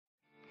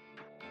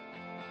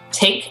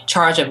Take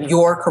charge of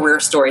your career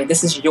story.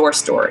 This is your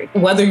story.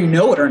 Whether you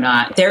know it or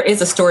not, there is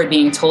a story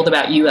being told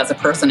about you as a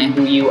person and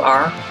who you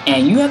are.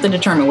 And you have to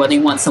determine whether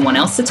you want someone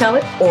else to tell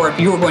it or if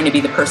you're going to be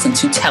the person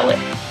to tell it.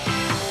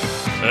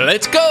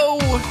 Let's go!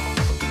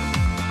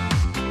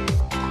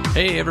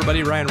 Hey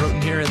everybody, Ryan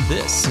Roten here, and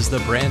this is the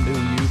Brand New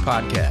You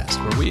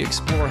podcast, where we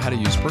explore how to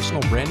use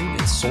personal branding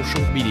and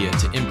social media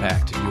to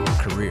impact your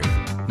career.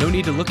 No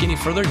need to look any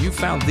further. You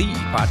found the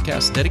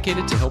podcast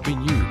dedicated to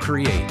helping you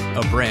create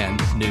a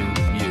brand new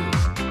you.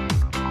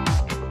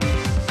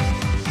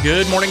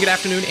 Good morning, good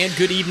afternoon, and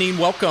good evening.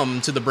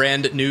 Welcome to the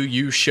Brand New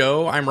You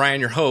show. I'm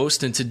Ryan, your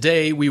host, and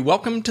today we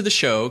welcome to the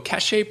show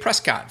Cachet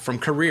Prescott from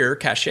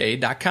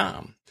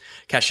CareerCachet.com.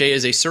 Cachet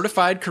is a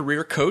certified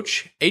career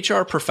coach,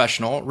 HR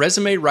professional,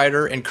 resume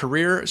writer, and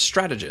career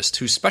strategist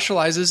who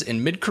specializes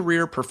in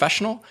mid-career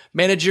professional,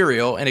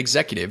 managerial, and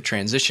executive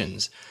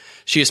transitions.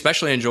 She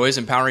especially enjoys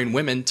empowering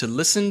women to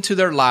listen to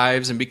their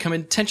lives and become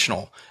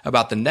intentional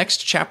about the next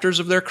chapters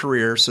of their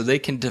career so they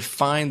can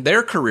define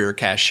their career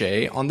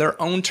cachet on their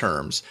own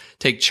terms,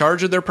 take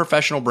charge of their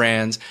professional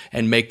brands,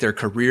 and make their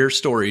career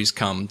stories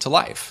come to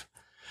life.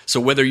 So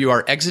whether you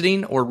are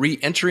exiting or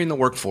re-entering the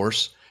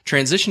workforce,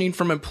 transitioning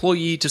from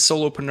employee to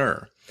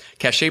solopreneur,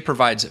 Cachet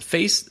provides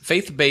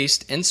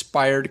faith-based,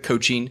 inspired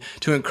coaching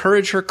to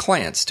encourage her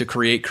clients to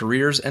create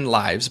careers and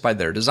lives by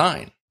their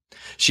design.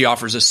 She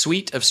offers a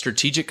suite of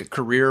strategic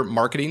career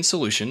marketing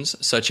solutions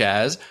such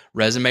as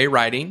resume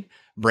writing,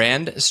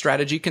 brand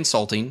strategy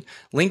consulting,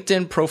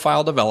 LinkedIn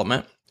profile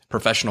development,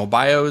 professional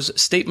bios,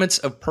 statements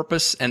of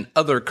purpose, and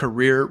other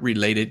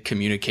career-related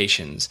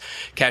communications.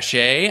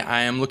 Cachet,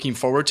 I am looking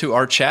forward to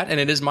our chat, and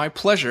it is my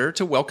pleasure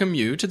to welcome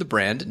you to the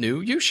Brand New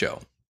You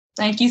show.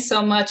 Thank you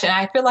so much. And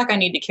I feel like I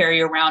need to carry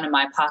you around in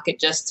my pocket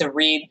just to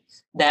read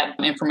that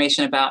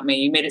information about me.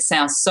 You made it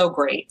sound so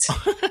great.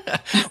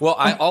 Well,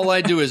 all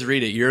I do is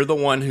read it. You're the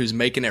one who's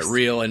making it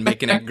real and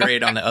making it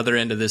great on the other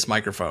end of this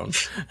microphone.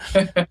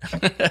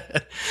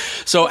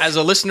 So as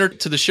a listener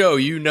to the show,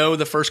 you know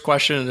the first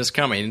question is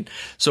coming.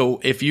 So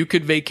if you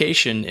could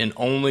vacation in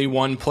only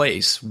one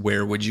place,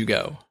 where would you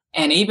go?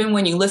 And even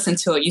when you listen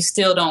to it, you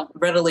still don't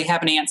readily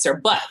have an answer.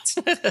 But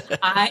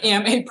I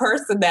am a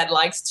person that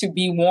likes to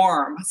be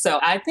warm. So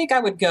I think I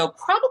would go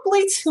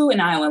probably to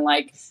an island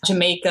like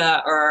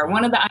Jamaica or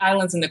one of the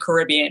islands in the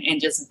Caribbean and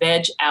just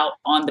veg out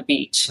on the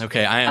beach.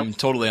 Okay, I am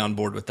totally on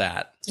board with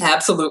that.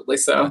 Absolutely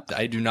so.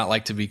 I do not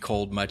like to be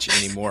cold much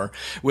anymore,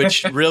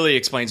 which really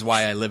explains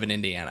why I live in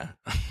Indiana.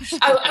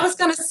 I was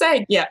going to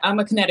say, yeah, I'm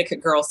a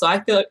Connecticut girl, so I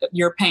feel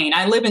your pain.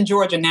 I live in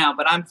Georgia now,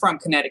 but I'm from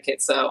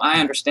Connecticut, so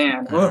I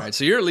understand. All right,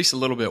 so you're at least a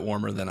little bit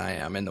warmer than I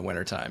am in the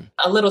wintertime.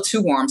 A little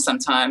too warm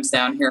sometimes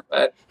down here,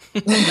 but...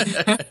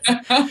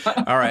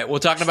 All right,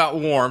 well, talking about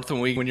warmth,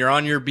 when you're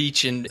on your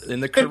beach in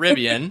the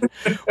Caribbean,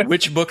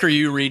 which book are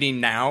you reading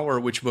now, or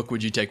which book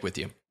would you take with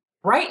you?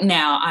 Right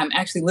now, I'm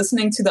actually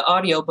listening to the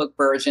audiobook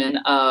version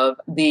of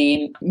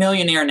The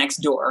Millionaire Next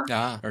Door.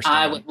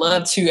 I would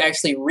love to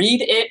actually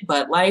read it,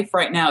 but life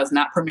right now is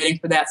not permitting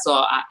for that,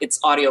 so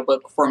it's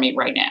audiobook for me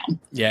right now.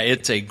 Yeah,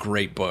 it's a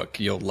great book.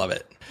 You'll love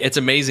it. It's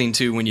amazing,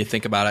 too, when you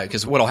think about it,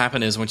 because what'll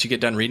happen is once you get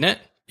done reading it,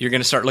 you're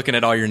going to start looking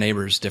at all your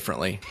neighbors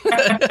differently. You're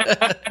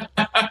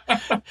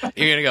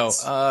going to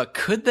go,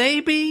 could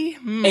they be?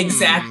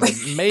 Exactly.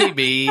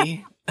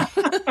 Maybe.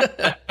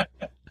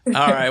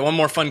 All right, one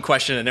more fun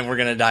question, and then we're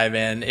going to dive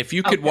in. If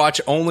you could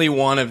watch only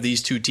one of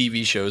these two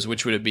TV shows,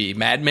 which would it be,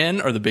 Mad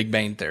Men or The Big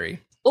Bang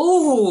Theory?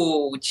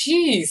 Oh,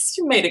 geez,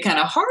 you made it kind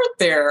of hard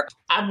there.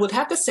 I would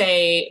have to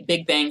say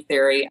Big Bang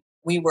Theory.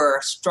 We were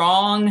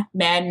strong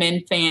Mad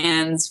Men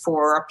fans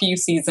for a few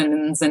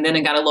seasons, and then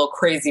it got a little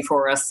crazy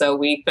for us, so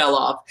we fell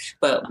off.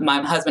 But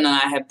my husband and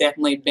I have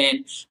definitely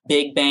been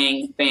Big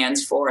Bang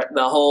fans for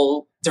the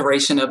whole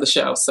duration of the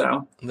show.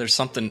 So there's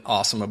something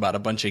awesome about a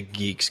bunch of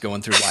geeks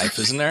going through life,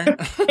 isn't there?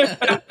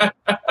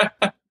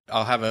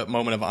 I'll have a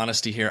moment of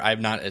honesty here.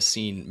 I've not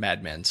seen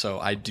Mad Men, so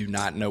I do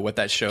not know what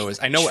that show is.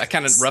 I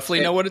kind of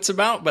roughly know what it's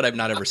about, but I've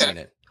not ever seen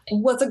it. It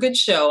was a good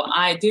show.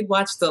 I did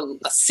watch the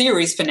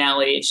series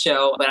finale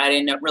show, but I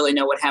didn't really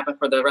know what happened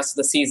for the rest of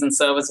the season.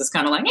 So it was just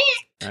kind of like,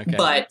 Okay.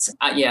 But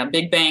yeah,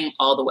 Big Bang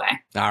all the way.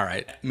 All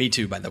right. Me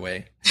too, by the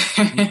way.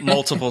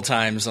 Multiple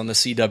times on the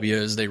CW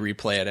as they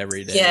replay it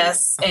every day.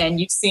 Yes. And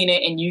you've seen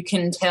it and you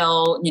can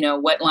tell,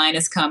 what line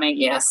is coming.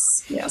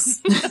 Yes.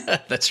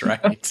 That's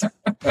right.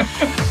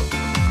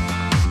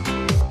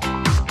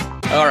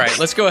 All right,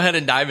 let's go ahead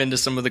and dive into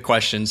some of the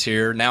questions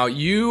here. Now,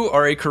 you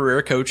are a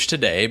career coach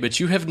today, but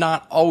you have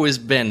not always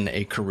been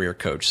a career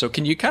coach. So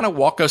can you kind of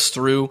walk us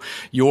through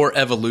your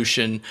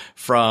evolution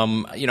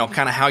from,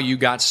 kind of how you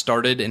got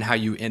started and how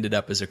you ended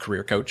up as a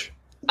career coach?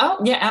 Oh,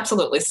 yeah,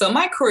 absolutely. So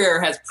my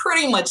career has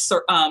pretty much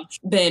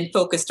been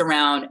focused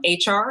around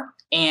HR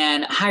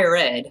and higher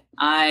ed.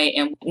 I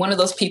am one of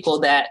those people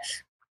that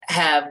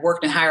have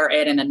worked in higher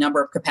ed in a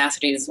number of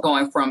capacities,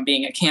 going from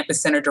being a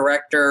campus center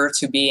director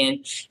to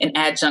being an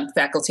adjunct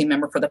faculty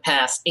member for the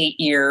past 8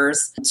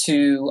 years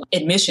to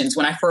admissions.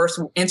 When I first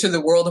entered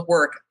the world of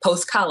work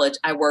post-college,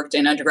 I worked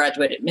in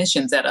undergraduate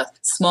admissions at a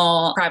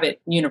small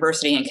private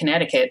university in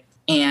Connecticut.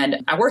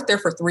 And I worked there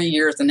for 3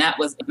 years, and that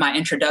was my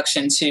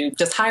introduction to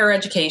just higher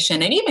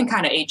education and even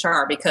kind of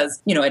HR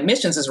because,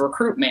 admissions is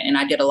recruitment, and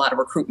I did a lot of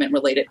recruitment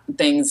related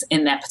things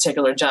in that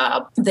particular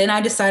job. Then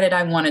I decided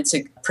I wanted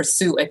to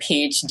pursue a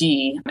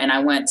PhD, and I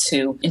went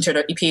to enter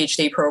a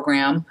PhD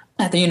program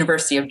at the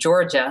University of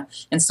Georgia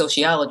in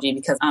sociology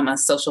because I'm a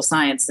social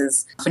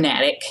sciences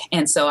fanatic.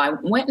 And so I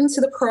went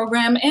into the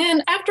program,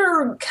 and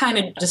after kind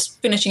of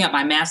just finishing up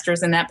my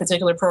master's in that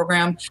particular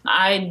program,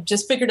 I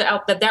just figured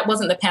out that that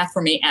wasn't the path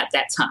for me at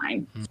that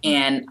time.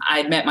 And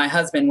I'd met my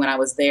husband when I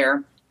was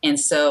there. And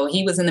so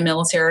he was in the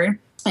military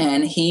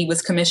and he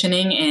was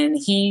commissioning, and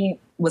he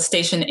was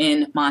stationed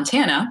in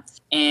Montana.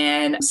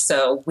 And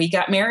so we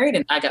got married,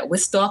 and I got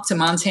whisked off to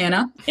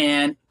Montana.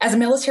 And as a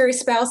military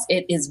spouse,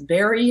 it is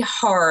very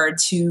hard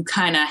to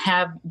kind of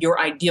have your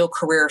ideal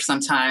career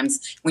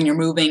sometimes when you're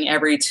moving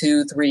every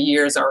 2-3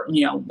 years, or,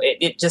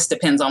 it just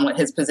depends on what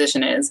his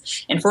position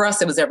is. And for us,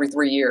 it was every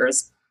 3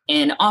 years.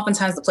 And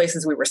oftentimes the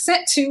places we were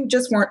sent to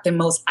just weren't the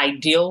most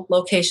ideal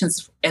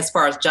locations as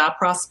far as job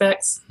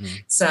prospects.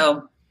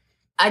 So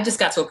I just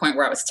got to a point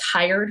where I was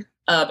tired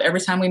of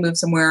every time we moved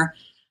somewhere,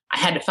 I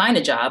had to find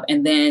a job,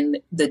 and then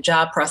the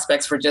job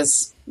prospects were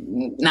just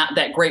not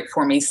that great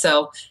for me.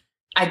 So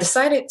I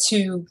decided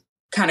to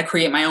kind of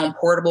create my own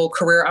portable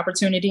career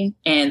opportunity.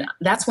 And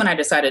that's when I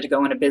decided to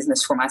go into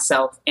business for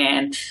myself.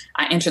 And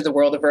I entered the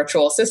world of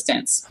virtual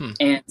assistants.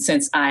 And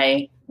since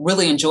I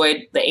really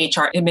enjoyed the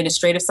HR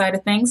administrative side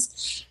of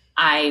things,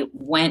 I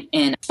went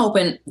and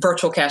opened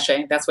Virtual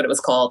Cachet. That's what it was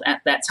called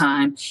at that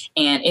time.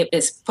 And it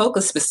is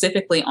focused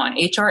specifically on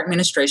HR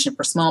administration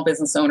for small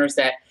business owners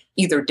that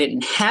either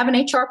didn't have an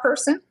HR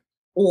person,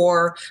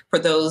 or for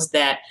those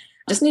that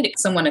just needed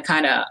someone to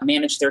kind of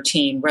manage their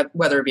team,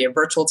 whether it be a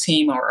virtual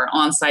team or an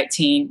on-site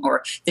team,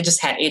 or they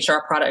just had HR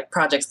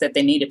projects that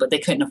they needed, but they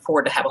couldn't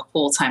afford to have a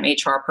full-time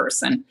HR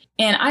person.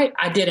 And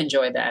I did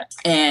enjoy that.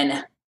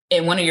 And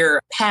in one of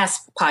your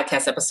past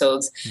podcast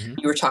episodes,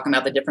 you were talking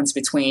about the difference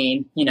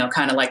between,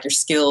 kind of like your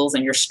skills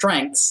and your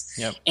strengths.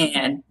 Yep.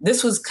 And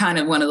this was kind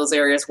of one of those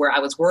areas where I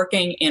was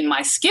working in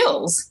my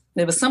skills.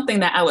 It was something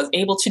that I was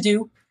able to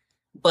do,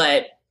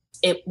 but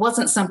it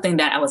wasn't something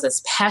that I was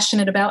as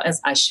passionate about as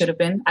I should have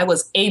been. I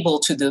was able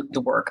to do the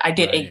work. I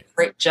did a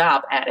great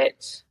job at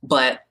it,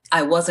 but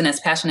I wasn't as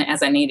passionate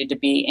as I needed to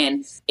be.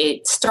 And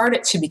it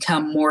started to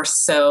become more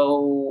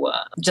so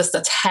just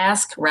a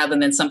task rather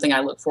than something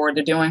I look forward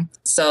to doing.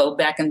 So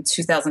back in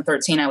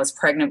 2013, I was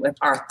pregnant with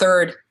our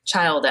third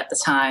child at the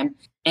time.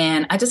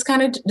 And I just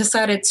kind of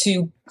decided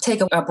to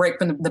take a break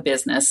from the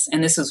business.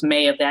 And this was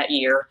May of that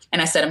year.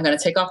 And I said, I'm going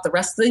to take off the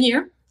rest of the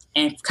year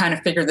and kind of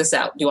figure this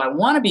out. Do I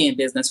want to be in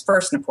business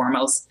first and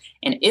foremost?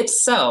 And if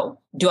so,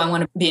 do I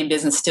want to be in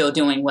business still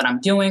doing what I'm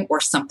doing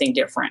or something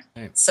different?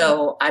 Right.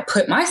 So I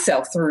put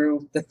myself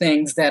through the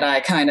things that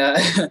I kind of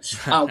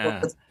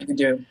wanted to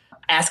do.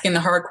 Asking the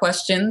hard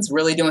questions,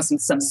 really doing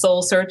some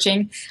soul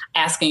searching,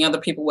 asking other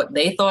people what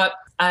they thought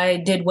I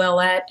did well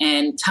at.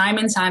 And time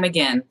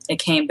again, it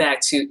came back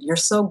to, you're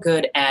so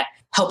good at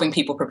helping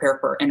people prepare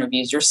for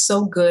interviews. You're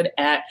so good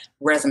at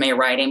resume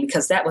writing,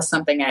 because that was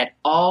something I had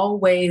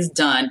always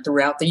done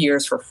throughout the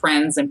years for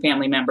friends and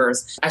family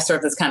members. I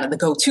served as kind of the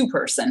go-to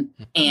person,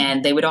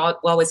 and they would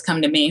always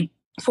come to me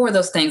for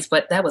those things.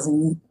 But that was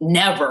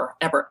never,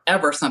 ever,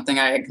 ever something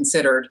I had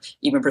considered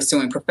even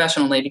pursuing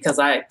professionally, because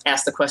I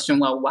asked the question,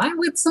 well, why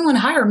would someone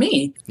hire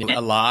me?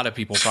 A lot of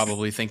people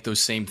probably think those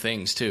same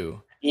things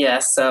too. Yeah.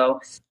 So,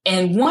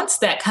 and once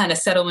that kind of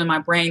settled in my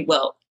brain,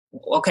 well,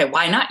 okay,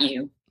 why not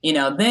you?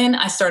 Then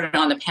I started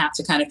on the path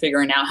to kind of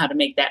figuring out how to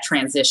make that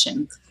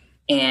transition.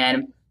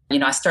 And,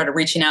 I started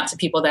reaching out to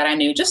people that I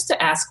knew just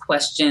to ask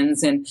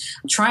questions and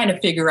trying to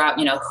figure out,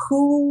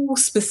 who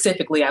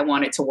specifically I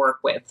wanted to work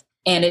with.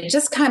 And it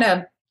just kind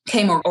of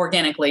came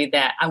organically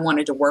that I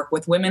wanted to work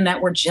with women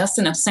that were just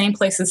in the same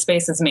place and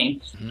space as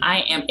me. I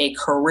am a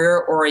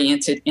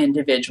career-oriented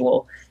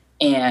individual,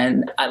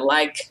 and I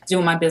like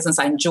doing my business.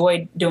 I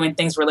enjoy doing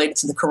things related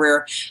to the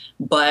career,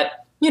 but,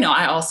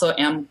 I also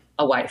am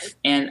a wife,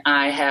 and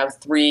I have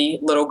 3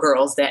 little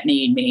girls that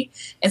need me.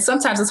 And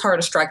sometimes it's hard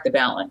to strike the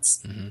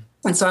balance.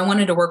 And so I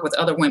wanted to work with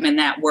other women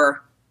that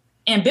were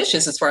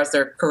ambitious as far as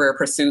their career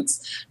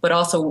pursuits, but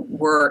also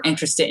were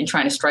interested in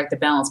trying to strike the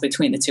balance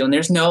between the two. And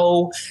there's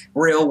no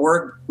real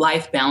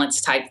work-life balance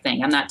type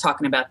thing. I'm not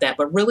talking about that,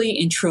 but really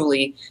and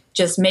truly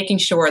just making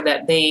sure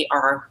that they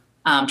are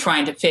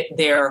trying to fit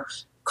their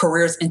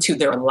careers into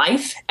their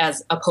life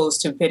as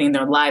opposed to fitting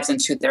their lives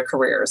into their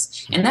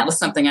careers. And that was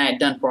something I had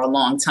done for a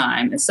long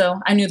time. And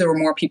so I knew there were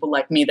more people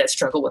like me that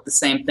struggle with the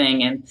same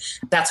thing. And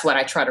that's what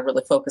I try to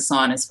really focus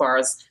on as far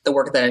as the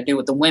work that I do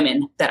with the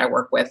women that I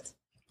work with.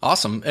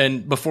 Awesome.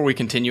 And before we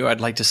continue,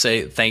 I'd like to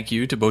say thank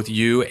you to both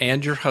you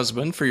and your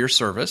husband for your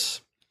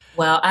service.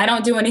 Well, I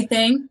don't do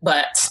anything,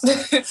 but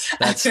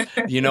that's,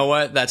 you know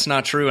what? That's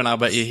not true. And I'll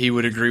bet you he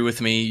would agree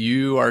with me.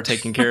 You are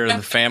taking care of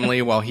the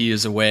family while he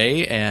is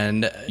away,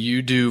 and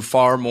you do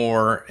far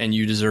more, and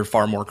you deserve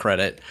far more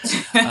credit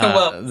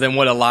than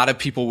what a lot of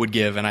people would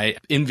give. And I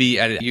envy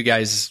you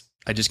guys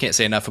I just can't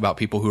say enough about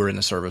people who are in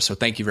the service. So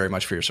thank you very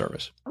much for your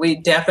service. We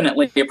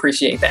definitely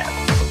appreciate that.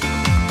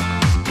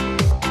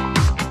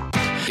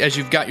 As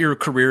you've got your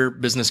career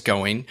business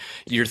going,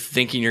 you're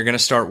thinking you're going to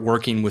start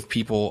working with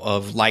people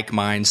of like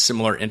minds,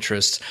 similar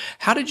interests.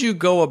 How did you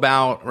go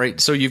about, right?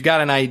 So you've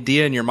got an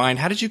idea in your mind.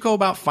 How did you go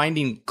about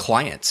finding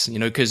clients?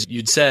 Because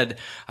you'd said,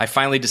 I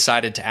finally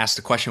decided to ask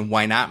the question,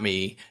 why not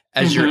me?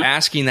 As you're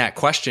asking that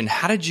question,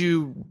 how did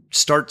you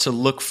start to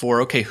look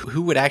for, okay,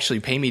 who would actually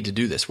pay me to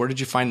do this? Where did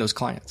you find those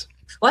clients?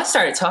 Well, I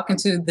started talking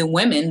to the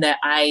women that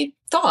I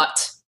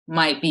thought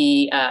might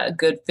be a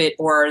good fit,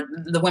 or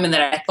the women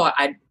that I thought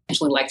I'd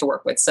like to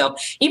work with. So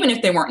even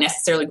if they weren't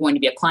necessarily going to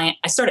be a client,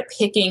 I started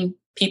picking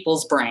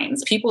people's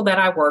brains, people that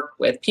I worked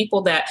with,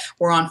 people that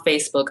were on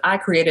Facebook. I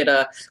created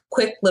a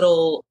quick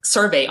little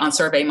survey on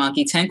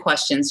SurveyMonkey, 10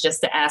 questions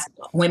just to ask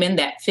women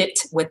that fit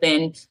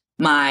within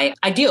my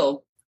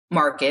ideal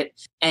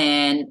market,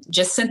 and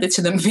just sent it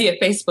to them via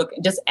Facebook,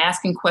 just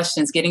asking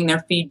questions, getting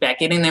their feedback,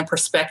 getting their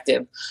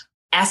perspective,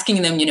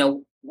 asking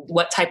them,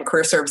 what type of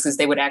career services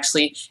they would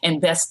actually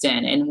invest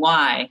in and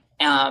why,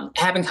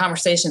 having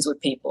conversations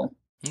with people.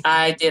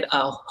 I did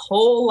a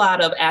whole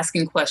lot of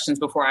asking questions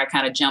before I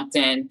kind of jumped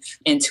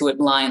into it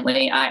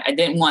blindly. I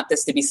didn't want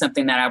this to be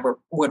something that I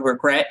would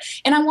regret.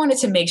 And I wanted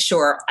to make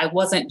sure I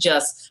wasn't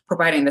just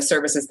providing the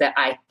services that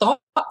I thought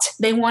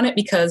they wanted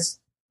because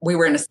we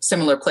were in a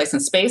similar place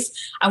and space.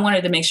 I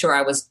wanted to make sure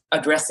I was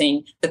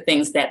addressing the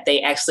things that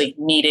they actually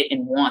needed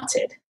and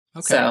wanted.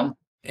 Okay.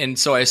 And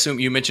so I assume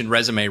you mentioned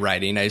resume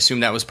writing. I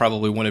assume that was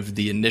probably one of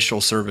the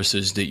initial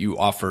services that you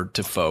offered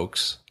to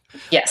folks.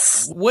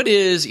 Yes. What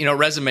is,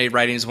 resume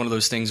writing is one of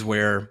those things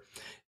where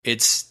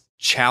it's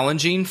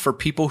challenging for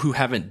people who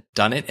haven't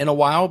done it in a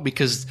while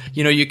because,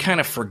 you kind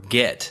of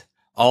forget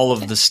all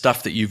of the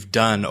stuff that you've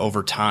done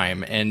over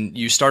time. And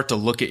you start to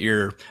look at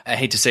I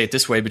hate to say it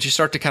this way, but you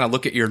start to kind of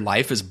look at your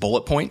life as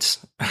bullet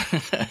points.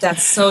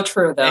 That's so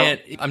true, though. And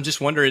I'm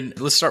just wondering,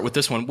 let's start with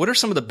this one. What are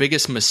some of the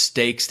biggest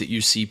mistakes that you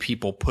see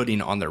people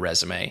putting on their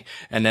resume?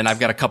 And then I've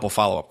got a couple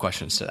follow-up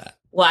questions to that.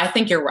 Well, I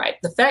think you're right.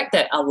 The fact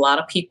that a lot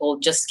of people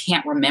just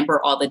can't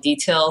remember all the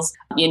details,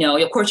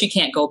 of course you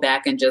can't go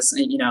back and just,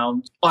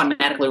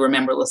 automatically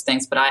remember those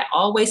things. But I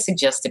always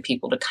suggest to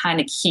people to kind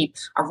of keep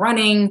a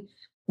running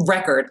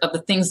record of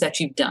the things that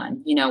you've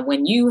done.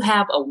 When you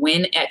have a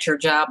win at your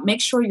job,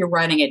 make sure you're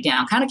writing it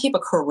down. Kind of keep a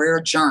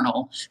career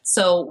journal.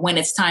 So when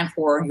it's time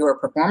for your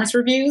performance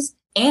reviews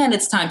and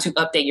it's time to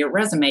update your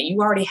resume,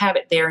 you already have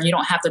it there. And you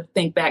don't have to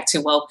think back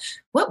to, well,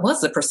 what was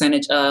the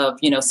percentage of,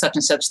 such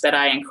and such that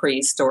I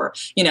increased, or,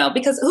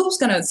 because who's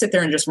going to sit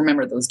there and just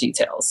remember those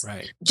details?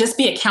 Right. Just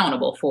be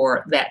accountable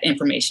for that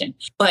information.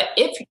 But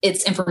if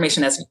it's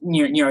information that's,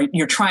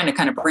 you're trying to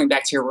kind of bring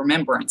back to your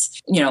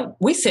remembrance,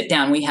 we sit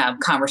down, we have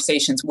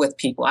conversations with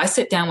people. I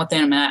sit down with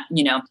them and,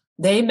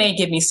 they may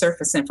give me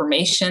surface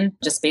information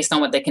just based on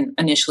what they can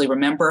initially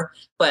remember.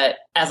 But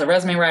as a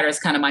resume writer, it's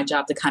kind of my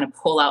job to kind of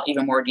pull out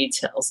even more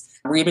details,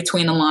 read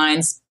between the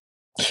lines,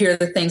 hear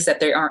the things that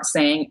they aren't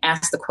saying,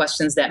 ask the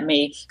questions that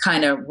may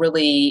kind of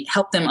really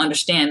help them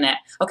understand that,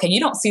 okay,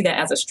 you don't see that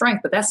as a strength,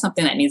 but that's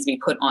something that needs to be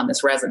put on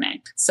this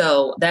resume.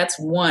 So that's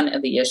one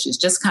of the issues,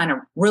 just kind of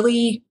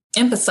really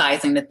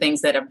emphasizing the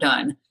things that I've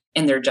done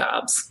in their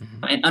jobs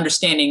and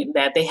understanding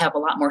that they have a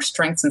lot more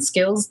strengths and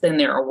skills than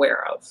they're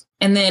aware of.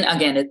 And then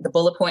again, the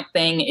bullet point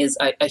thing is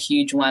a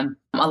huge one.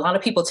 A lot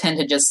of people tend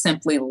to just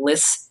simply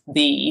list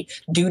the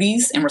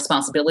duties and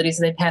responsibilities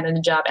they've had in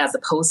the job as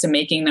opposed to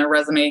making their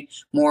resume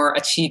more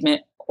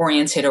achievement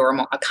oriented or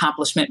more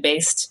accomplishment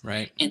based.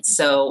 Right. And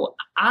so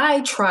I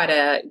try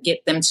to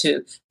get them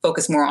to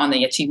focus more on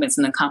the achievements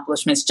and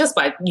accomplishments just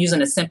by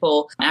using a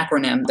simple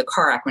acronym, the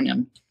CAR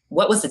acronym.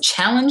 What was the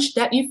challenge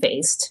that you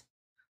faced?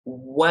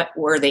 What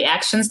were the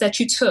actions that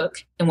you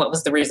took, and what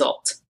was the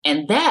result?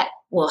 And that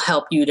will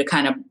help you to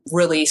kind of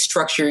really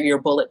structure your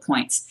bullet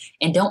points,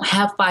 and don't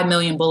have 5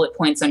 million bullet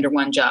points under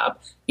one job.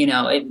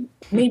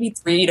 Maybe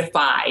 3 to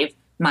 5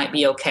 might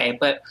be okay,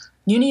 but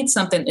you need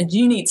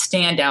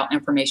standout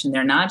information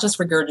there, not just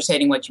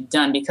regurgitating what you've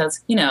done,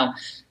 because,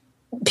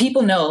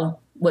 people know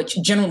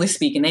generally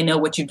speaking, they know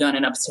what you've done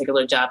in a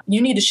particular job.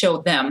 You need to show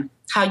them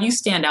how you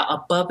stand out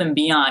above and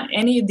beyond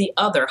any of the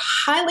other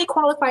highly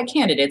qualified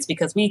candidates,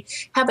 because we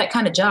have that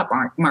kind of job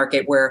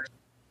market where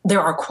there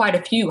are quite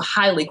a few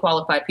highly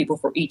qualified people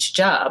for each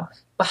job.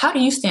 But how do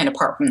you stand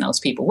apart from those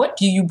people? What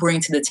do you bring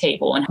to the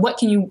table, and what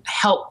can you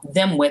help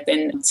them with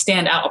and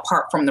stand out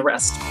apart from the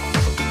rest?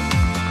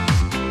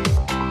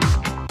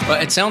 Well,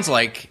 it sounds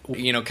like,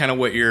 kind of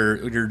what you're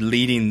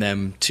leading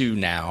them to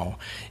now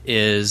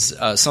is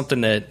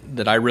something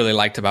that I really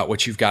liked about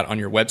what you've got on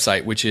your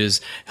website, which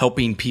is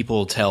helping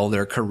people tell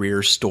their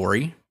career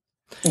story.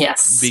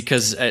 Yes.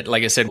 Because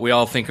like I said, we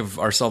all think of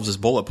ourselves as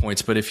bullet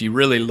points, but if you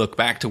really look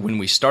back to when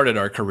we started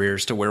our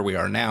careers to where we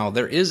are now,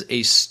 there is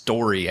a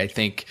story, I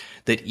think,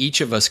 that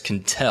each of us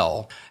can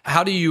tell.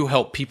 How do you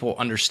help people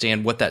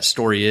understand what that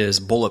story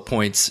is, bullet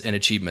points and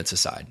achievements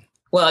aside?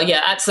 Well,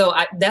 yeah.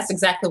 That's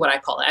exactly what I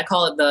call it. I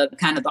call it the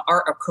kind of the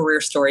art of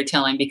career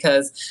storytelling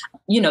because,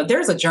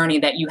 there's a journey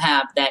that you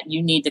have that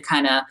you need to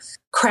kind of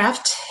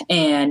craft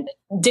and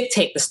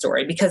dictate the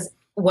story because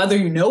whether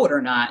you know it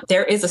or not,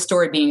 there is a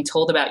story being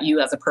told about you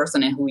as a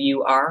person and who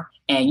you are.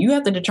 And you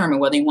have to determine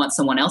whether you want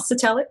someone else to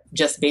tell it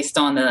just based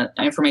on the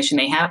information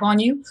they have on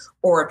you,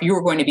 or if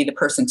you're going to be the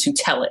person to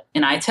tell it.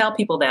 And I tell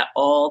people that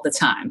all the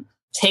time.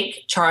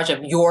 Take charge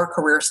of your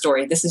career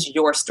story. This is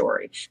your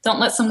story. Don't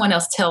let someone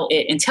else tell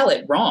it and tell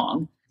it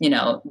wrong.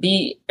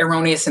 Be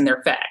erroneous in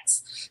their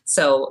facts.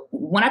 So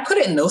when I put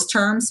it in those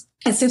terms,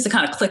 it seems to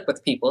kind of click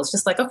with people. It's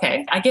just like,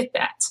 okay, I get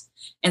that.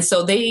 And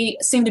so they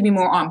seem to be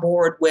more on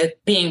board with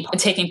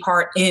taking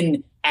part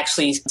in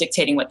actually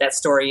dictating what that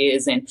story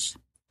is. And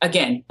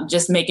again,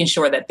 just making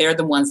sure that they're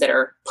the ones that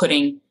are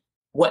putting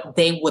what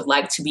they would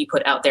like to be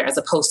put out there as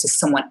opposed to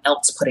someone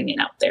else putting it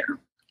out there.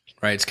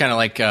 Right. It's kind of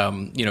like,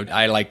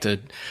 I like to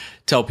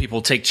tell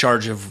people take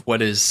charge of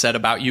what is said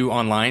about you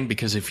online,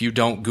 because if you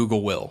don't,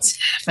 Google will.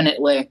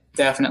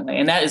 Definitely.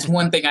 And that is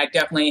one thing I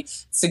definitely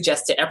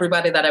suggest to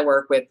everybody that I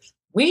work with.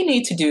 We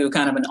need to do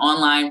kind of an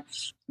online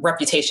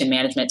reputation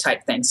management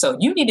type thing. So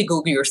you need to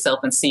Google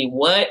yourself and see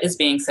what is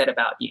being said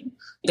about you.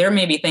 There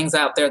may be things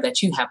out there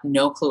that you have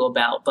no clue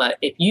about, but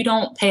if you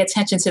don't pay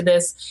attention to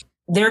this,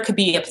 there could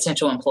be a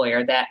potential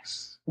employer that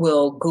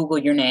will Google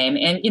your name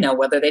and,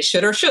 whether they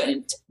should or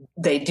shouldn't,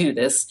 they do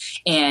this.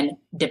 And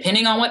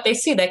depending on what they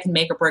see, that can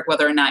make or break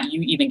whether or not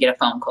you even get a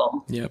phone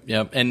call.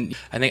 Yep. And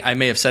I think I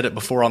may have said it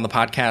before on the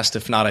podcast.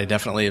 If not, I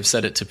definitely have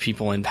said it to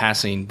people in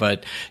passing.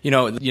 But, you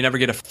never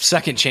get a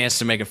second chance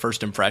to make a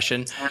first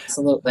impression.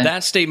 Absolutely.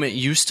 That statement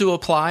used to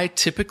apply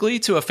typically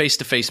to a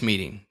face-to-face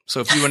meeting. So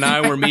if you and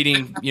I were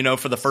meeting,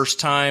 for the first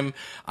time,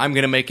 I'm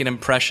going to make an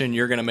impression,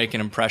 you're going to make an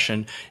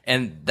impression.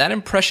 And that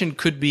impression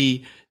could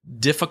be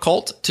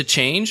difficult to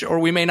change, or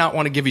we may not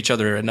want to give each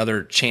other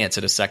another chance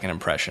at a second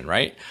impression,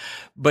 right?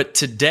 But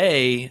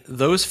today,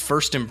 those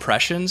first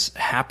impressions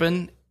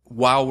happen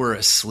while we're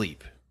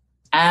asleep.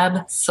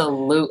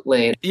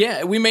 Absolutely.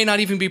 Yeah, we may not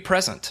even be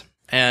present.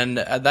 And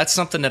that's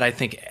something that I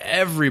think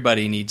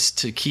everybody needs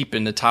to keep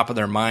in the top of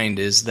their mind,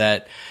 is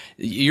that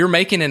you're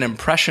making an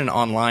impression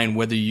online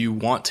whether you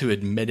want to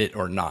admit it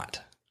or not.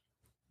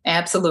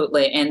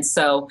 Absolutely. And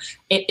so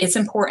it's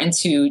important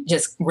to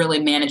just really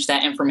manage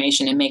that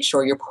information and make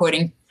sure you're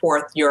putting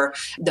forth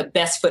the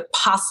best foot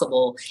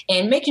possible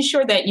and making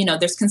sure that,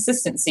 there's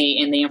consistency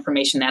in the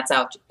information that's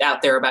out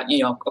there about,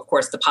 of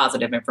course, the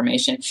positive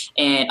information,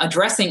 and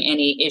addressing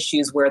any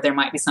issues where there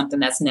might be something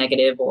that's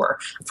negative or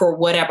for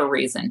whatever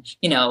reason,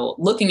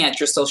 looking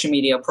at your social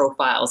media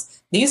profiles.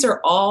 These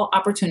are all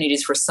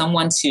opportunities for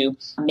someone to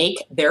make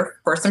their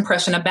first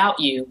impression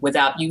about you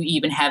without you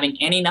even having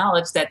any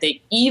knowledge that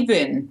they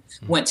even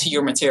went to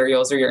your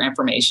materials or your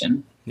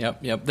information.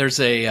 Yep. There's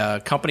a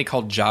company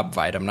called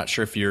JobVite. I'm not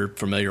sure if you're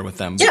familiar with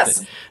them.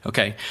 Yes.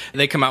 Okay.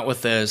 They come out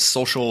with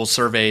social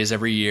surveys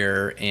every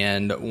year.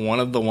 And one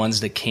of the ones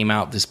that came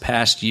out this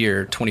past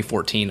year,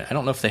 2014, I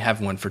don't know if they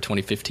have one for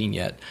 2015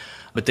 yet,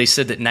 but they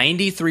said that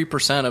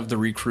 93% of the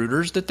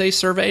recruiters that they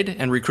surveyed,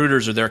 and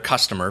recruiters are their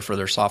customer for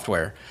their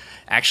software,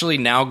 actually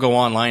now go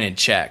online and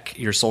check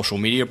your social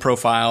media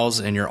profiles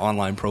and your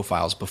online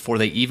profiles before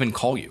they even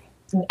call you.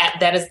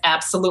 That is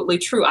absolutely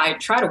true. I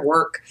try to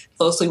work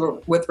closely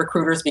with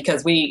recruiters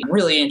because we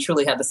really and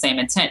truly have the same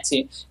intent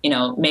to,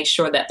 make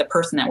sure that the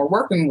person that we're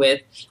working with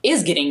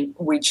is getting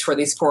reached for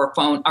these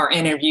phone or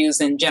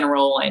interviews in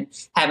general and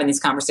having these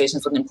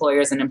conversations with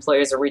employers, and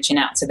employers are reaching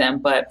out to them.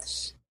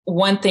 But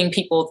one thing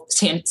people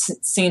seem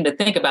to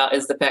think about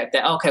is the fact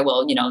that, okay,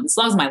 well, as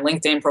long as my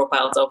LinkedIn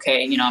profile is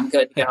okay, I'm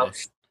good to go.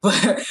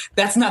 But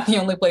that's not the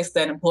only place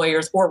that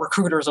employers or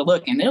recruiters are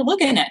looking. They're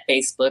looking at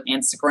Facebook,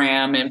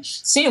 Instagram, and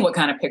seeing what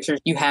kind of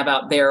pictures you have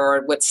out there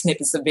or what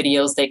snippets of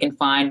videos they can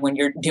find when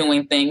you're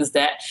doing things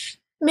that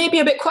may be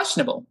a bit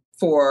questionable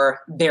for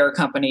their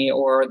company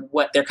or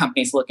what their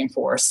company's looking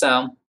for.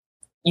 So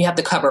you have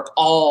to cover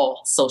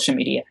all social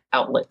media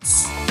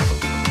outlets.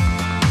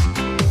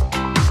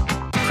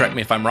 Correct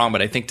me if I'm wrong,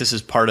 but I think this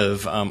is part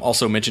of,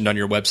 also mentioned on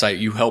your website,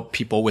 you help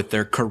people with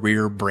their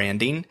career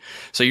branding.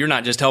 So you're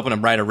not just helping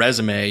them write a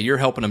resume, you're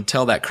helping them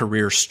tell that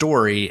career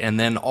story. And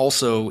then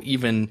also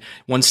even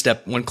one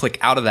click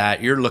out of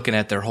that, you're looking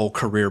at their whole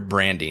career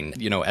branding,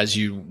 as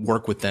you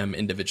work with them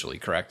individually,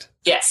 correct?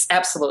 Yes,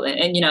 absolutely.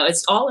 And,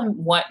 it's all in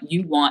what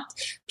you want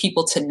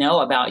people to know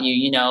about you.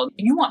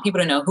 You want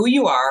people to know who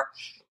you are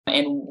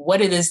and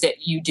what it is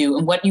that you do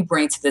and what you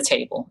bring to the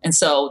table. And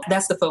so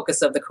that's the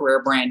focus of the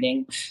career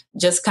branding,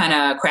 just kind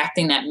of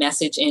crafting that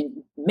message and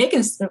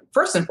making,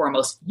 first and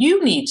foremost,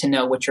 you need to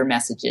know what your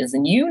message is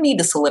and you need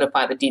to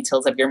solidify the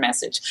details of your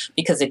message,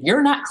 because if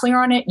you're not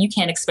clear on it, you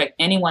can't expect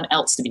anyone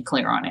else to be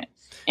clear on it.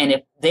 And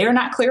if they're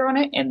not clear on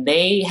it and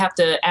they have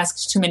to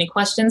ask too many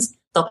questions,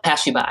 they'll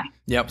pass you by.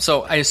 Yep.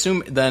 So I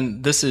assume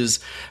then this is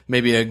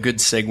maybe a good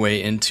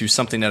segue into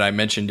something that I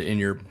mentioned in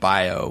your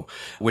bio,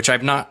 which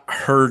I've not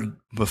heard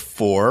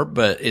before,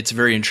 but it's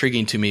very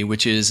intriguing to me,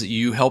 which is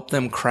you help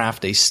them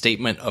craft a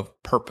statement of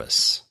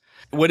purpose.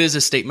 What is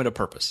a statement of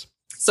purpose?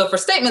 So for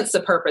statements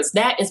of purpose,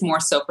 that is more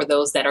so for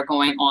those that are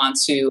going on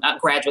to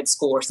graduate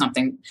school or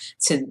something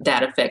to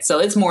that effect. So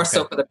it's more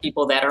so for the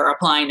people that are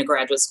applying to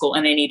graduate school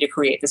and they need to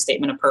create the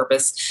statement of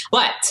purpose.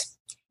 But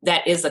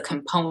that is a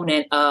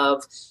component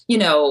of,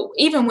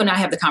 even when I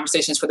have the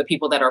conversations for the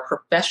people that are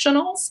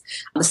professionals,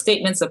 the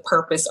statements of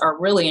purpose are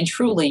really and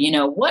truly,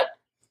 what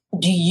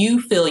do you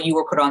feel you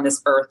were put on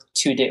this earth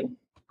to do?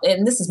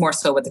 And this is more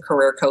so with the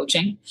career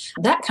coaching.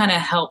 That kind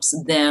of helps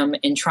them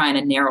in trying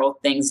to narrow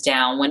things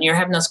down. When you're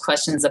having those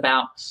questions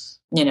about,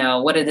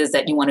 what it is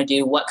that you want to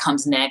do, what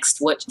comes next,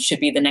 what should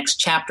be the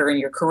next chapter in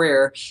your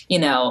career,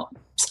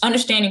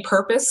 understanding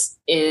purpose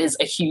is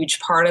a huge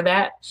part of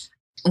that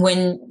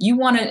when you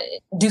want to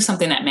do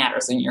something that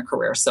matters in your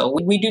career. So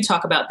we do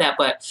talk about that.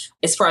 But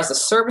as far as the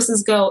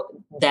services go,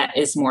 that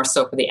is more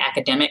so for the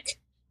academic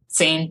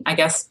scene, I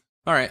guess.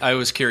 All right. I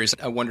was curious.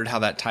 I wondered how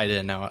that tied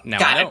in. Now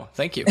I know.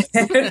 Thank you.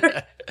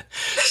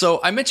 So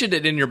I mentioned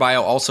it in your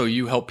bio. Also,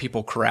 you help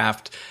people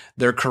craft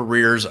their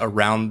careers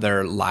around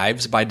their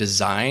lives by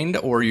design,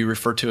 or you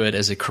refer to it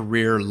as a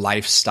career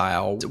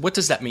lifestyle. What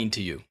does that mean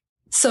to you?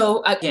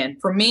 So again,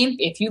 for me,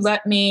 if you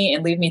let me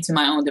and leave me to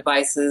my own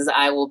devices,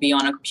 I will be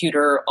on a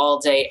computer all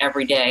day,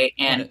 every day.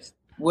 And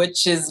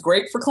which is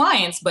great for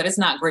clients, but it's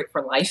not great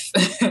for life.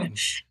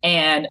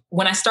 And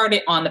when I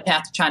started on the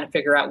path to trying to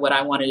figure out what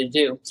I wanted to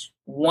do,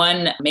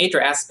 one major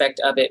aspect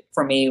of it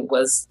for me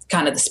was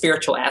kind of the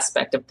spiritual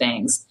aspect of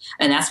things.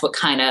 And that's what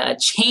kind of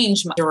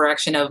changed my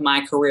direction of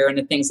my career and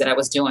the things that I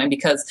was doing,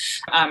 because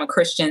I'm a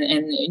Christian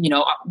and,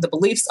 the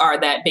beliefs are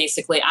that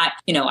basically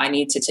I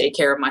need to take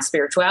care of my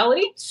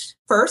spirituality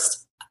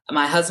first.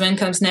 My husband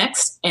comes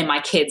next and my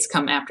kids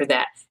come after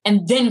that.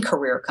 And then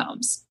career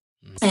comes.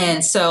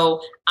 And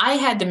so I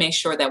had to make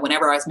sure that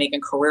whenever I was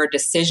making career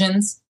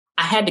decisions,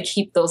 I had to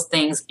keep those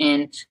things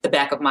in the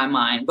back of my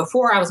mind.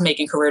 Before I was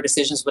making career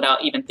decisions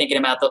without even thinking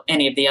about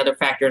any of the other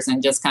factors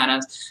and just kind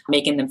of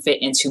making them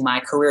fit into my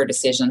career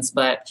decisions.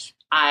 But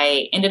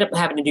I ended up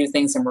having to do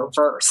things in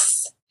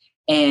reverse.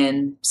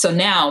 And so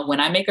now when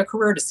I make a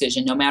career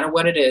decision, no matter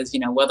what it is,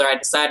 whether I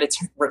decided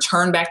to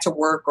return back to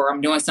work or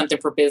I'm doing something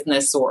for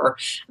business or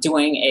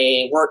doing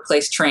a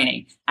workplace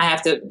training, I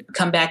have to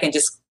come back and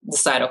just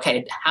decide,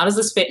 okay, how does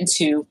this fit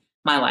into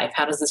my life?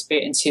 How does this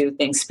fit into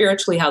things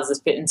spiritually? How does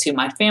this fit into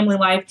my family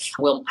life?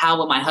 How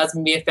will my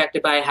husband be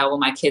affected by it? How will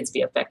my kids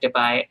be affected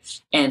by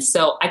it? And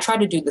so I try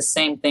to do the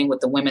same thing with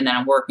the women that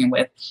I'm working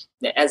with.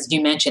 As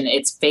you mentioned,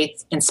 it's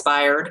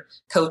faith-inspired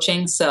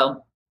coaching.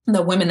 So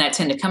the women that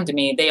tend to come to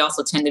me, they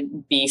also tend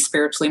to be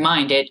spiritually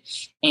minded.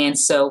 And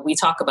so we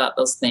talk about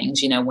those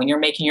things, when you're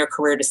making your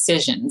career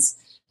decisions,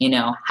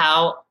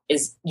 how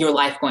is your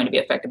life going to be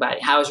affected by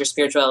it? How is your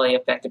spirituality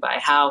affected by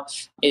it? How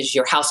is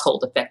your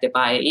household affected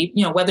by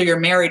it? Whether you're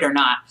married or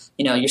not,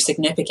 your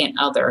significant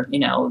other,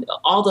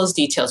 all those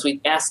details,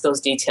 we ask those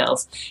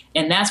details.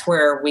 And that's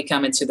where we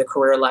come into the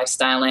career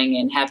lifestyling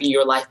and having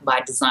your life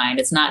by design.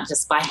 It's not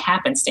just by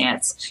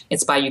happenstance.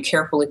 It's by you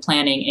carefully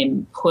planning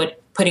and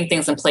putting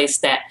things in place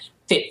that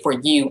fit for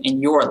you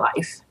in your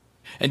life.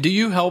 And do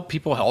you help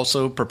people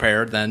also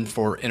prepare then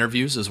for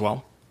interviews as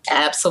well?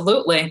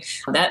 Absolutely.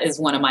 That is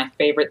one of my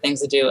favorite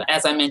things to do.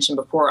 As I mentioned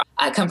before,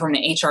 I come from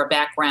an HR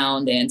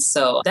background. And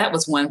so that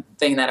was one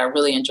thing that I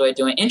really enjoyed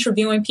doing,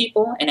 interviewing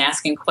people and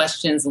asking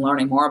questions and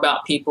learning more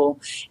about people.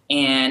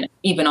 And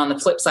even on the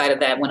flip side of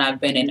that, when I've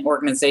been in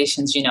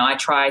organizations, I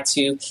try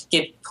to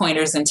give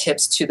pointers and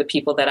tips to the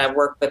people that I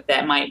work with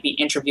that might be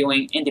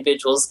interviewing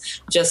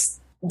individuals, just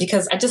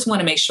because I just want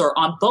to make sure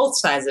on both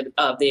sides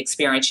of the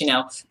experience,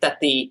 that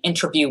the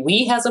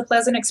interviewee has a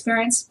pleasant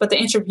experience, but the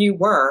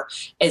interviewer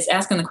is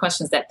asking the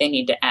questions that they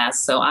need to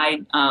ask. So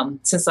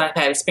since I've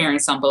had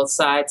experience on both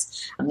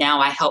sides, now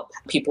I help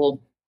people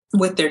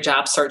with their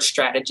job search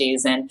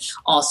strategies and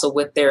also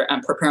with their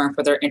preparing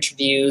for their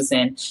interviews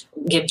and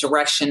give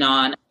direction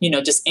on,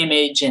 just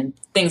image and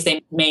things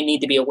they may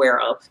need to be aware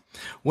of.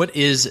 What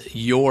is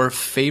your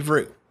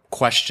favorite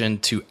question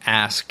to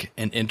ask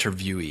an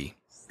interviewee?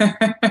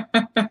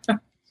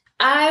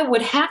 I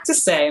would have to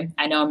say,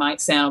 I know it might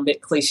sound a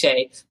bit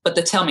cliche, but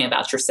the tell me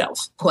about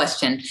yourself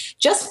question,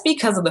 just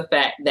because of the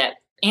fact that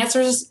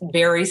answers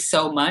vary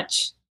so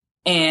much.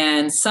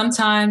 And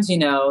sometimes,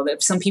 that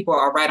some people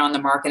are right on the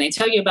mark and they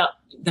tell you about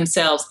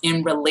themselves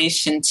in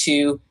relation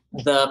to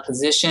the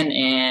position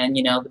and,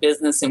 the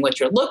business and what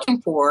you're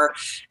looking for.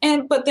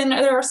 But then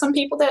there are some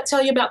people that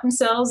tell you about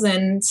themselves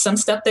and some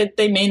stuff that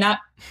they may not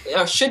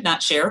or should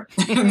not share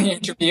in the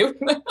interview.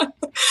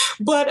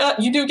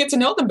 But you do get to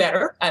know them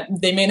better.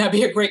 They may not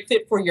be a great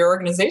fit for your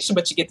organization,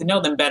 but you get to know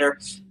them better.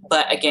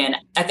 But again,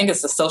 I think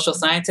it's the social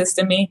scientist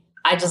in me.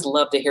 I just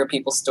love to hear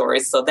people's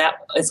stories. So that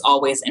is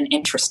always an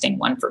interesting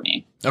one for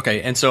me.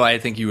 Okay. And so I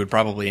think you would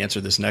probably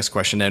answer this next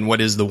question. And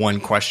what is the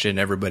one question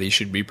everybody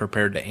should be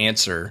prepared to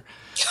answer?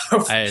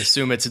 I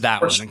assume it's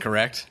that one,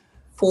 correct?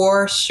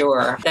 For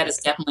sure. That is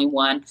definitely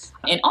one.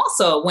 And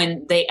also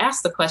when they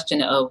ask the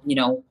question of,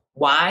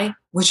 why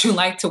would you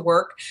like to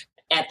work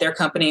at their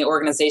company,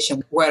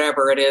 organization,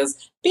 whatever it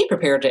is, be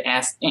prepared to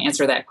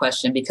answer that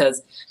question,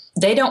 because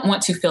they don't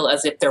want to feel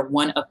as if they're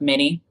one of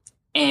many.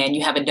 and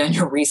you haven't done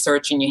your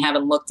research and you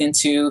haven't looked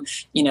into,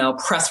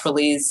 press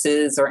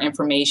releases or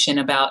information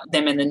about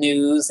them in the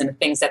news and the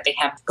things that they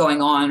have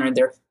going on or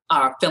their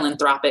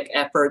philanthropic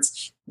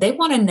efforts, they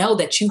want to know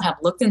that you have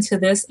looked into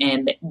this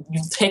and that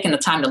you've taken the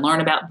time to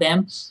learn about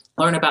them,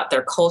 learn about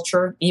their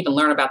culture, even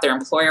learn about their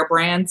employer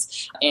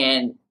brands.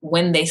 And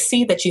when they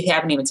see that you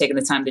haven't even taken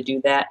the time to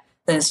do that,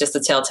 then it's just a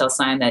telltale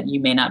sign that you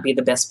may not be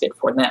the best fit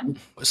for them.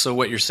 So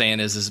what you're saying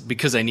is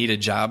because I need a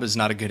job is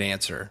not a good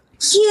answer.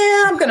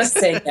 Yeah, I'm going to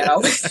say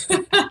no.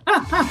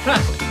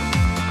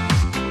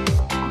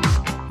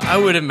 I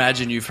would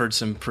imagine you've heard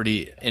some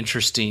pretty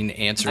interesting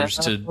answers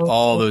to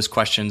all those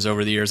questions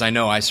over the years. I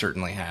know I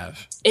certainly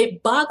have.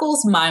 It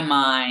boggles my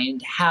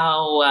mind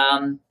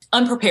how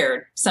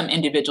unprepared some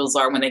individuals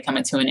are when they come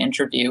into an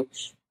interview.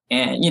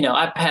 And,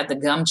 I've had the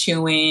gum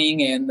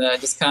chewing and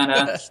just kind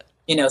of,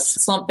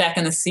 slump back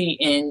in the seat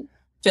and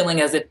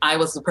feeling as if I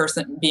was the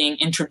person being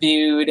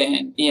interviewed.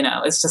 And,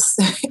 it's just,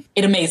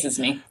 it amazes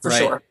me for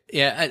sure.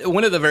 Yeah.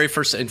 One of the very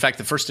first, in fact,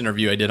 the first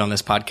interview I did on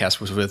this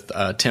podcast was with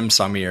Tim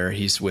Samir.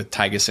 He's with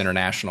Tigis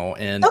International.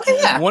 And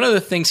one of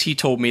the things he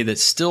told me that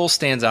still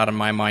stands out in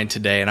my mind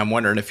today, and I'm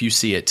wondering if you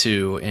see it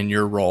too in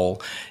your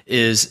role,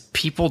 is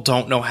people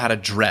don't know how to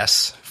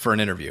dress for an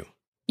interview.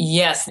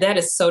 Yes, that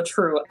is so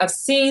true. I've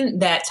seen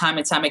that time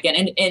and time again.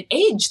 And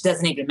age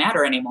doesn't even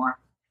matter anymore.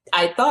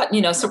 I thought,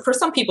 so for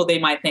some people, they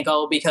might think,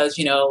 because,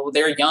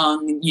 they're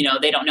young,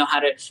 they don't know how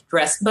to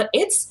dress. But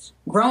it's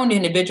grown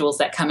individuals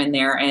that come in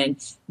there and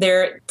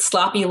they're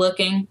sloppy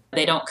looking.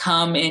 They don't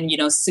come in,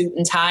 suit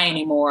and tie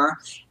anymore.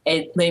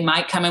 They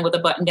might come in with a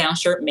button-down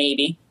shirt,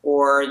 maybe,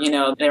 or,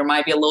 there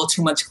might be a little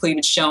too much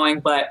cleavage showing.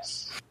 But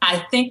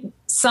I think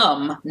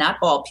some, not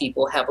all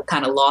people, have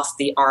kind of lost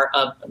the art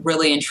of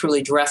really and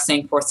truly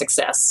dressing for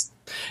success.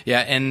 Yeah.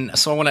 And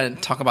so I want to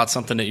talk about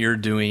something that you're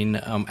doing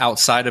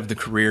outside of the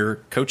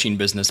career coaching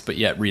business, but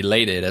yet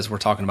related as we're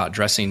talking about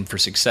dressing for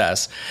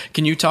success.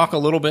 Can you talk a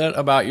little bit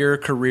about your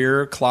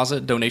career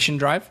closet donation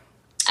drive?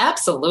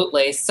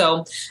 Absolutely.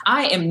 So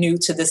I am new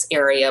to this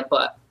area,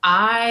 but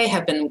I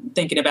have been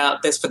thinking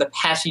about this for the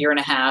past year and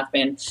a half,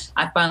 and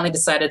I finally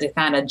decided to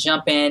kind of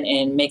jump in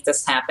and make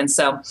this happen.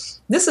 So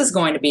this is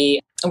going to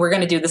be, we're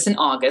going to do this in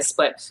August,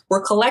 but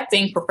we're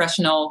collecting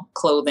professional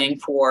clothing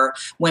for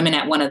women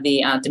at one of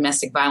the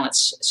domestic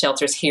violence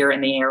shelters here in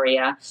the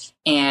area.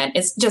 And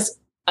it's just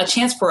a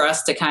chance for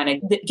us to kind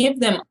of give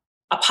them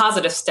a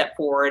positive step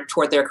forward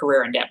toward their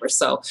career endeavors.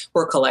 So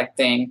we're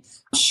collecting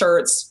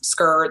shirts,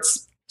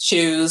 skirts,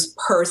 shoes,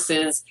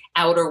 purses,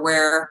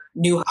 outerwear,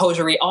 new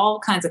hosiery, all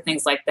kinds of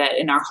things like that.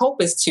 And our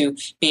hope is to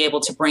be able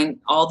to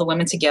bring all the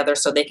women together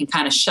so they can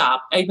kind of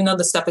shop, even though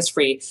the stuff is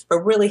free,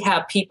 but really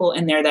have people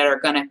in there that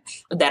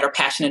are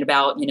passionate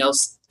about,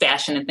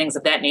 fashion and things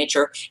of that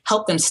nature,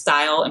 help them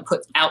style and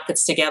put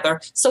outfits together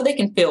so they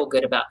can feel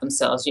good about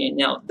themselves.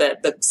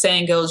 The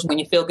saying goes, when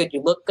you feel good,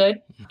 you look good.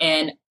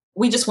 And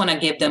we just want to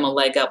give them a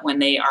leg up when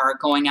they are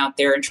going out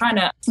there and trying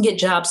to get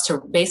jobs to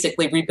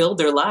basically rebuild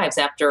their lives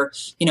after,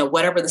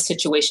 whatever the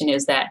situation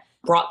is that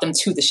brought them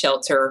to the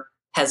shelter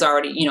has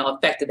already,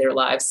 affected their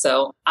lives.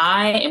 So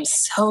I am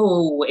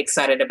so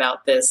excited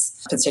about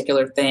this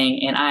particular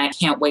thing, and I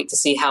can't wait to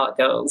see how it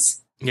goes.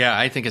 Yeah,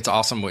 I think it's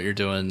awesome what you're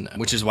doing,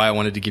 which is why I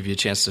wanted to give you a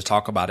chance to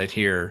talk about it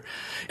here.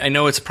 I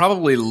know it's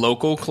probably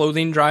local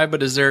clothing drive,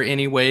 but is there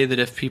any way that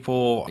if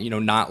people,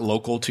 not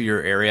local to your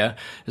area,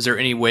 is there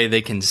any way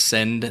they can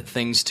send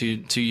things to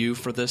you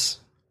for this?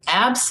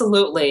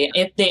 Absolutely.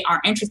 If they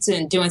are interested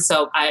in doing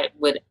so, I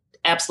would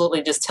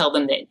absolutely just tell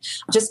them that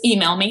just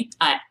email me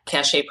at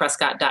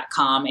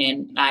cachetprescott.com,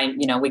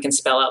 and we can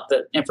spell out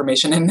the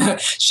information in the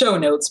show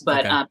notes,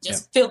 but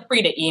feel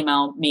free to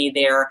email me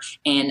there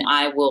and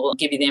I will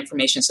give you the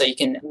information so you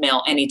can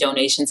mail any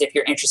donations if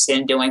you're interested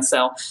in doing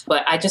so.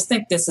 But I just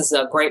think this is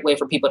a great way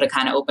for people to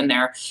kind of open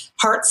their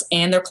hearts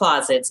and their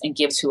closets and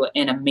give to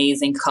an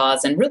amazing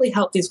cause and really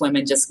help these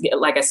women just,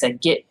 like I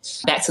said, get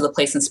back to the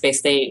place and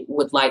space they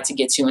would like to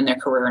get to in their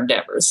career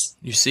endeavors.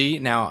 You see,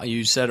 now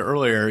you said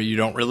earlier you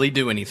don't really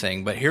do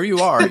anything, but here you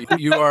are.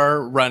 You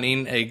are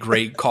running a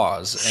great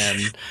cause,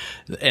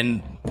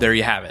 and there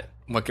you have it.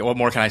 What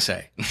more can I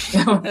say?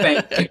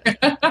 Thank you.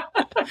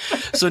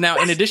 So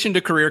now, in addition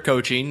to career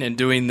coaching and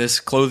doing this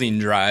clothing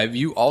drive,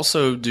 you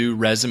also do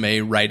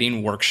resume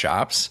writing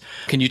workshops.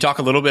 Can you talk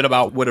a little bit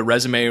about what a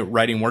resume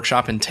writing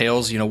workshop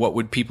entails? What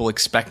would people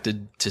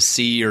expected to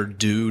see or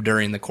do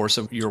during the course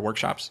of your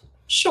workshops?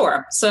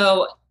 Sure.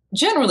 So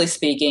generally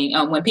speaking,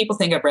 when people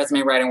think of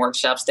resume writing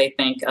workshops, they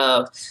think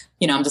of,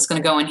 I'm just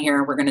going to go in here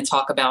and we're going to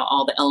talk about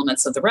all the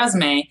elements of the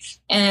resume,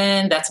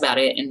 and that's about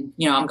it. And,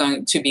 I'm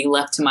going to be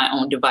left to my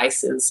own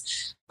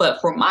devices.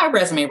 But for my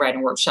resume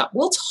writing workshop,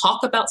 we'll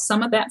talk about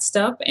some of that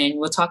stuff, and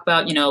we'll talk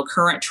about,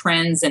 current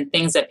trends and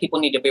things that people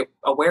need to be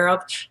aware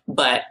of.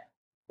 But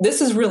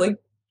this is really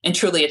and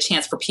truly a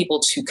chance for people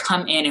to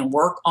come in and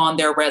work on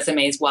their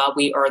resumes while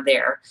we are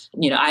there.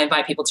 I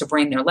invite people to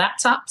bring their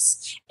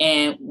laptops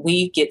and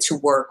we get to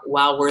work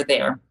while we're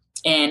there.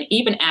 And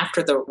even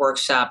after the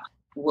workshop,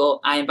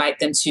 I invite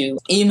them to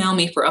email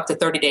me for up to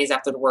 30 days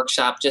after the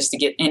workshop just to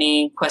get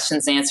any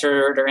questions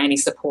answered or any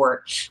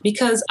support,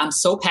 because I'm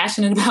so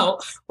passionate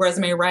about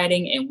resume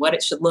writing and what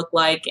it should look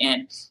like,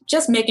 and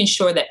just making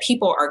sure that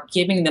people are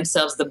giving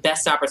themselves the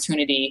best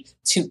opportunity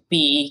to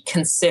be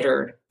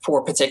considered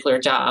for particular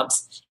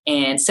jobs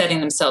and setting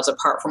themselves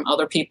apart from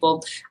other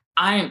people.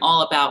 I am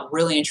all about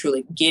really and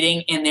truly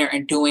getting in there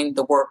and doing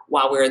the work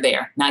while we're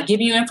there, not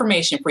giving you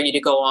information for you to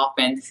go off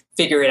and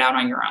figure it out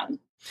on your own.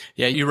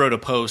 Yeah, you wrote a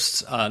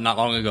post not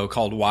long ago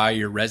called "Why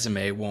Your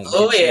Resume Won't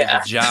Get You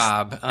the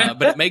Job,"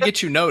 but it may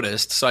get you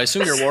noticed. So I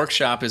assume your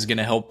workshop is going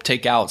to help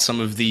take out some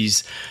of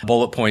these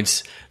bullet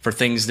points for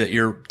things that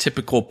your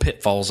typical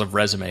pitfalls of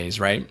resumes,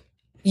 right?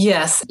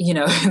 Yes,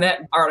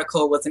 that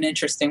article was an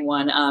interesting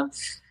one.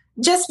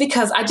 Just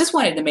because I just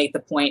wanted to make the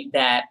point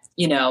that,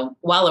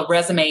 while a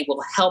resume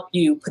will help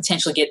you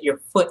potentially get your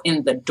foot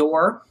in the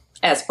door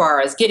as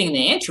far as getting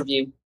the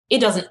interview,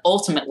 it doesn't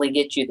ultimately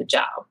get you the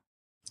job.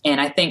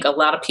 And I think a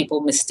lot of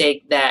people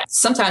mistake that.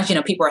 Sometimes,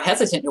 people are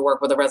hesitant to work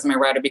with a resume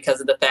writer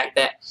because of the fact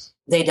that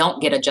they don't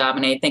get a job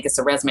and they think it's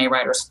a resume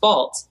writer's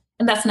fault.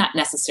 And that's not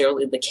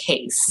necessarily the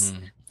case.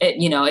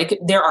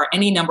 There are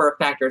any number of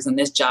factors in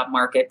this job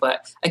market.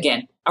 But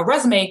again, a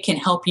resume can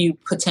help you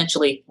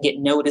potentially get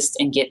noticed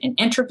and get an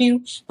interview.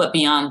 But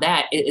beyond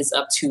that, it is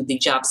up to the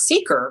job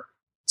seeker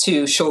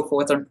to show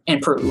forth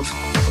and prove.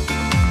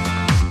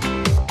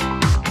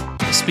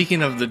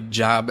 Speaking of the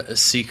job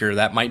seeker,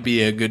 that might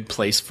be a good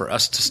place for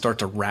us to start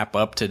to wrap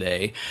up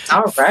today.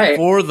 All right.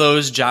 For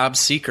those job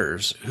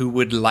seekers who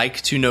would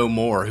like to know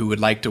more, who would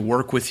like to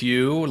work with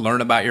you,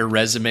 learn about your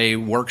resume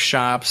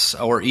workshops,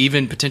 or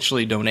even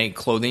potentially donate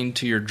clothing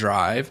to your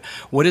drive,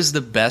 what is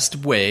the best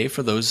way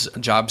for those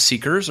job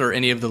seekers or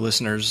any of the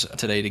listeners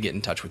today to get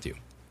in touch with you?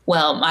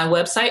 Well, my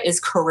website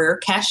is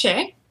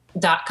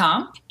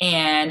careercachet.com,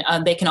 and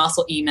they can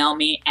also email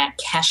me at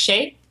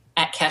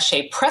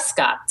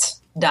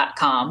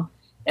cachetprescott.com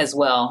as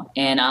well.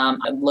 And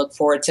I look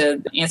forward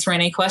to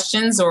answering any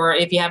questions, or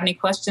if you have any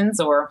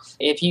questions, or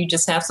if you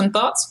just have some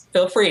thoughts,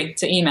 feel free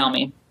to email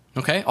me.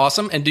 Okay,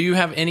 awesome. And do you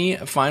have any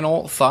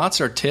final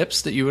thoughts or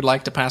tips that you would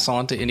like to pass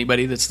on to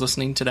anybody that's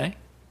listening today?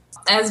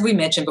 As we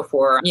mentioned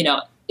before,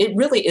 it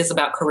really is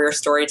about career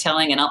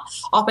storytelling. And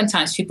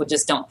oftentimes people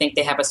just don't think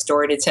they have a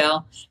story to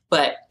tell,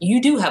 but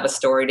you do have a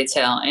story to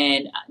tell.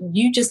 And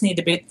you just need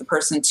to be the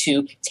person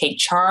to take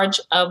charge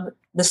of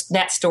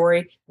that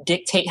story,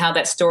 dictate how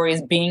that story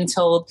is being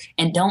told,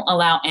 and don't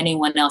allow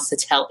anyone else to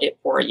tell it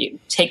for you.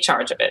 Take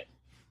charge of it.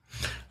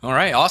 All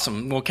right,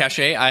 awesome. Well,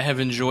 Cachet, I have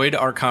enjoyed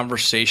our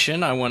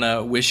conversation. I want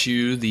to wish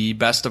you the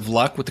best of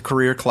luck with the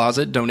Career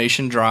Closet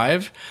donation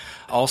drive.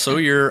 Also,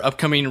 your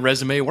upcoming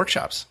resume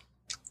workshops.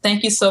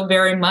 Thank you so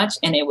very much.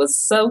 And it was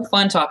so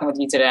fun talking with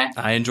you today.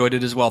 I enjoyed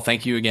it as well.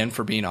 Thank you again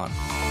for being on.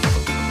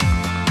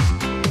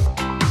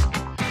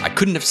 I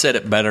couldn't have said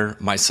it better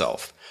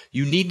myself.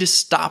 You need to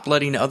stop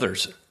letting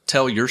others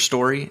tell your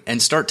story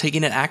and start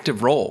taking an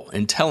active role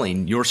in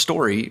telling your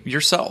story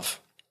yourself.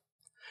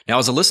 Now,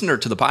 as a listener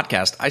to the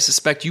podcast, I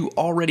suspect you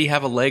already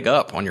have a leg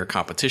up on your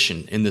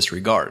competition in this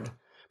regard.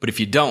 But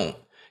if you don't,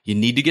 you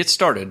need to get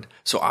started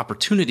so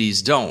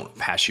opportunities don't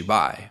pass you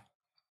by.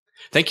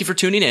 Thank you for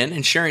tuning in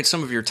and sharing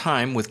some of your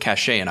time with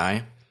Cachet and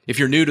I. If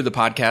you're new to the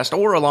podcast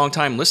or a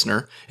longtime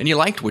listener and you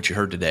liked what you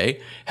heard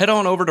today, head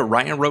on over to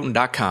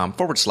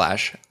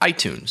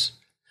ryanroten.com/iTunes.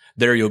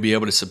 There you'll be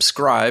able to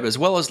subscribe as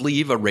well as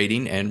leave a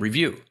rating and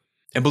review.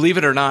 And believe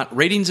it or not,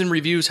 ratings and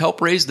reviews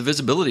help raise the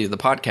visibility of the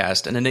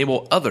podcast and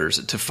enable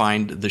others to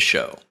find the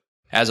show.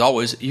 As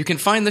always, you can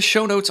find the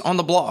show notes on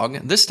the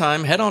blog. This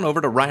time, head on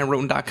over to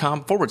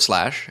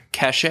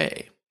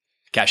ryanroten.com/cachet.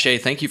 Cachet,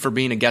 thank you for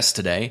being a guest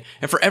today.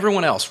 And for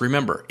everyone else,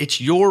 remember,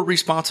 it's your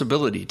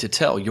responsibility to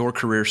tell your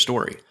career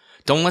story.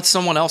 Don't let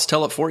someone else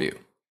tell it for you.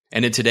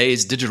 And in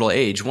today's digital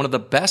age, one of the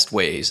best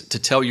ways to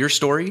tell your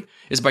story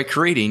is by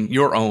creating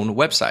your own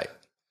website.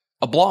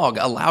 A blog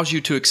allows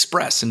you to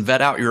express and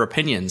vet out your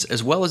opinions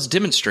as well as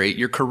demonstrate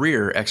your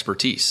career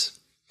expertise.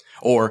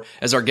 Or,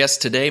 as our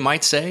guest today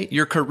might say,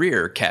 your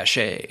career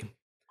cachet.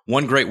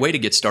 One great way to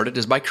get started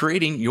is by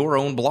creating your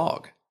own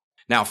blog.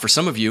 Now, for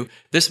some of you,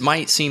 this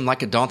might seem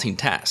like a daunting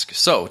task.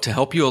 So, to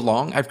help you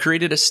along, I've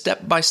created a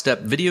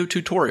step-by-step video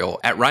tutorial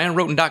at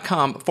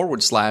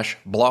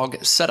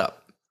ryanroten.com/blog setup.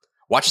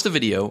 Watch the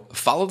video,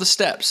 follow the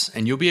steps,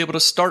 and you'll be able to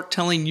start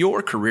telling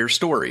your career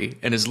story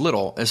in as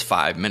little as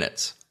 5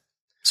 minutes.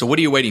 So what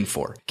are you waiting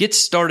for? Get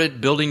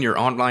started building your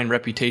online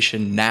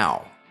reputation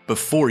now,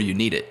 before you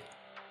need it.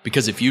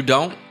 Because if you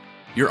don't,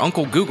 your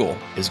Uncle Google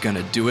is going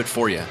to do it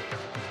for you.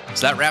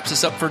 So that wraps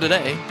us up for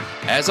today.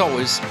 As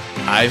always,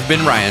 I've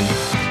been Ryan,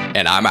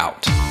 and I'm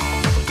out.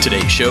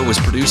 Today's show was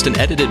produced and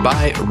edited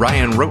by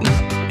Ryan Roten,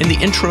 and the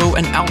intro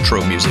and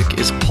outro music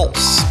is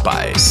Pulse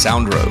by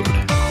Sound Road.